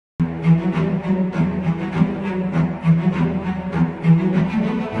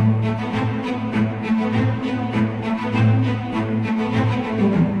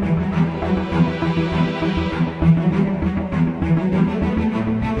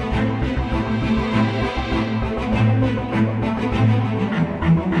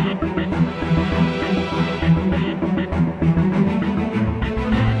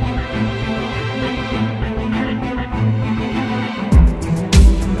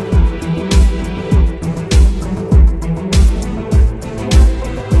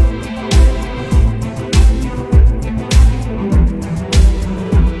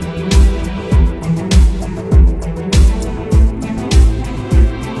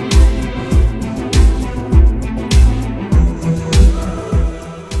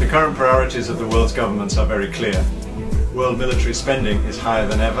current priorities of the world's governments are very clear. World military spending is higher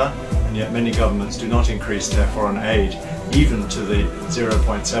than ever, and yet many governments do not increase their foreign aid, even to the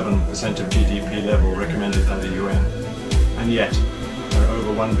 0.7% of GDP level recommended by the UN. And yet, there are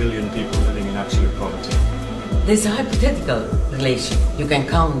over 1 billion people living in absolute poverty. There's a hypothetical relation. You can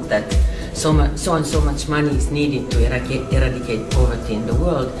count that so and so much money is needed to eradicate poverty in the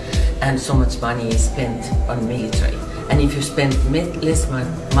world, and so much money is spent on military. And if you spend less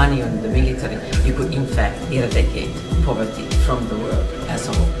money on the military, you could in fact eradicate poverty from the world as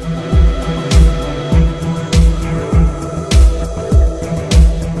a whole.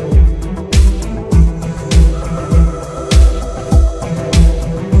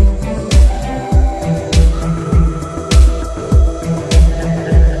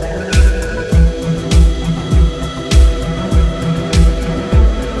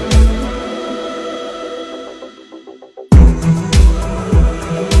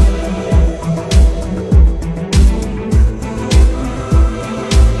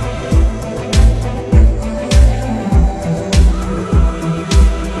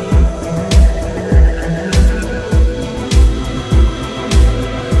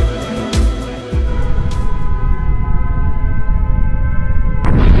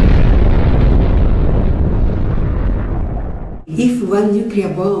 If one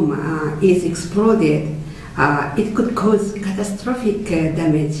nuclear bomb is exploded, it could cause catastrophic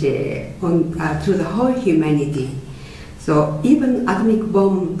damage to the whole humanity. So even atomic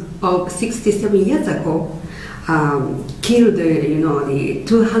bomb of 67 years ago killed, the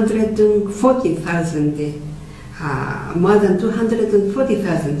 240,000, more than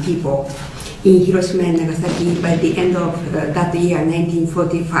 240,000 people in Hiroshima and Nagasaki by the end of that year,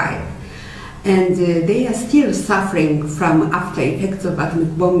 1945. And they are still suffering from after effects of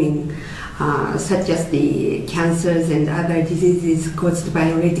atomic bombing, such as the cancers and other diseases caused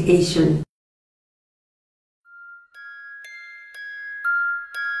by radiation.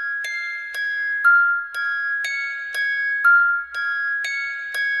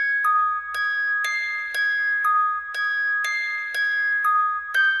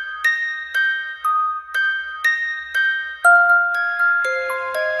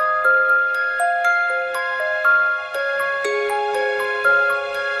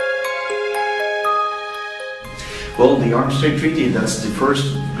 Well, the Arms Trade Treaty, that's the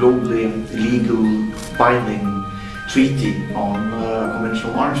first globally legal binding treaty on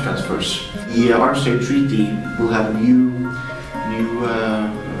conventional arms transfers. The Arms Trade Treaty will have a new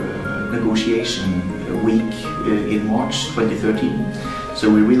negotiation week in March 2013. So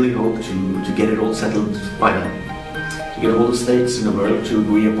we really hope to get it all settled by then. To get all the states in the world to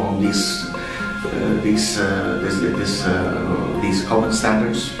agree upon these common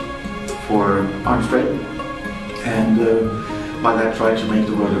standards for arms trade. And by that try to make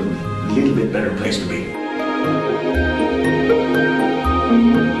the world a little bit better place to be.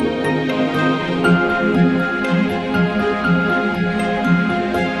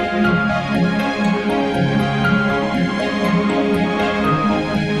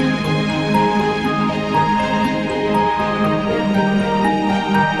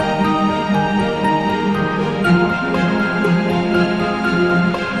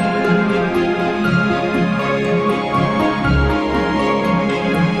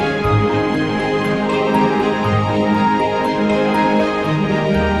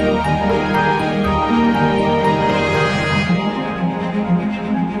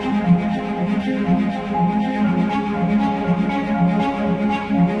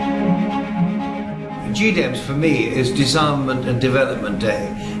 Gdams for me is Disarmament and Development Day,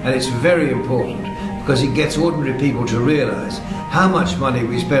 and it's very important because it gets ordinary people to realise how much money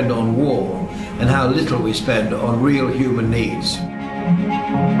we spend on war and how little we spend on real human needs.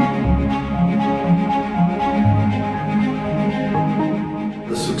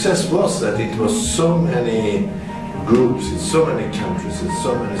 The success was that it was so many groups in so many countries, in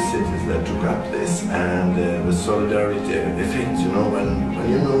so many cities that took up this, and the solidarity effect, when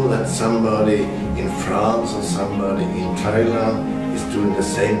you know that somebody in France or somebody in Thailand is doing the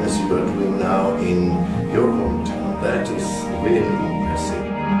same as you are doing now in your hometown, that is really